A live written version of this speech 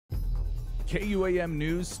KUAM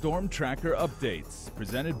News Storm Tracker Updates,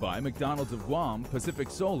 presented by McDonald's of Guam, Pacific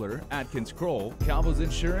Solar, Atkins Kroll, Calvo's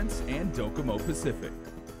Insurance, and Docomo Pacific.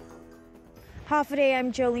 Today,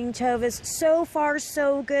 I'm Jolene. So far,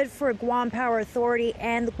 so good for Guam Power Authority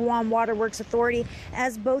and the Guam Waterworks Authority,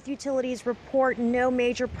 as both utilities report no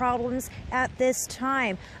major problems at this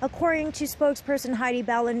time. According to spokesperson Heidi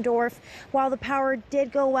Ballendorf, while the power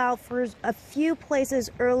did go out for a few places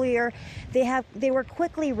earlier, they were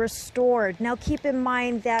quickly restored. Now, keep in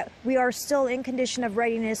mind that we are still in condition of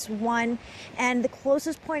readiness 1, and the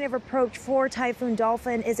closest point of approach for Typhoon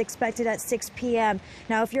Dolphin is expected at 6 p.m.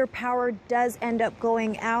 Now, if your power does end up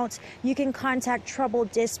going out, you can contact Trouble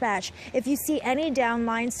Dispatch. If you see any down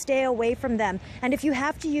lines, stay away from them. And if you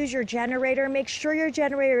have to use your generator, make sure your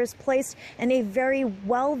generator is placed in a very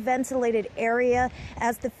well ventilated area,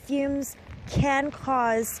 as the fumes can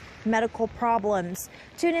cause medical problems.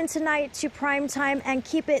 Tune in tonight to Prime Time and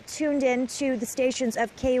keep it tuned in to the stations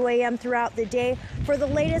of KUAM throughout the day for the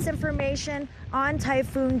latest information on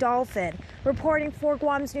Typhoon Dolphin. Reporting for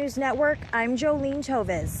Guam's News Network, I'm Jolene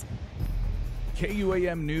Tovis.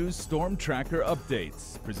 KUAM News Storm Tracker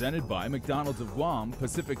Updates, presented by McDonald's of Guam,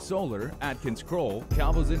 Pacific Solar, Atkins Kroll,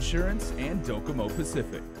 Calvo's Insurance, and Docomo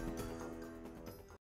Pacific.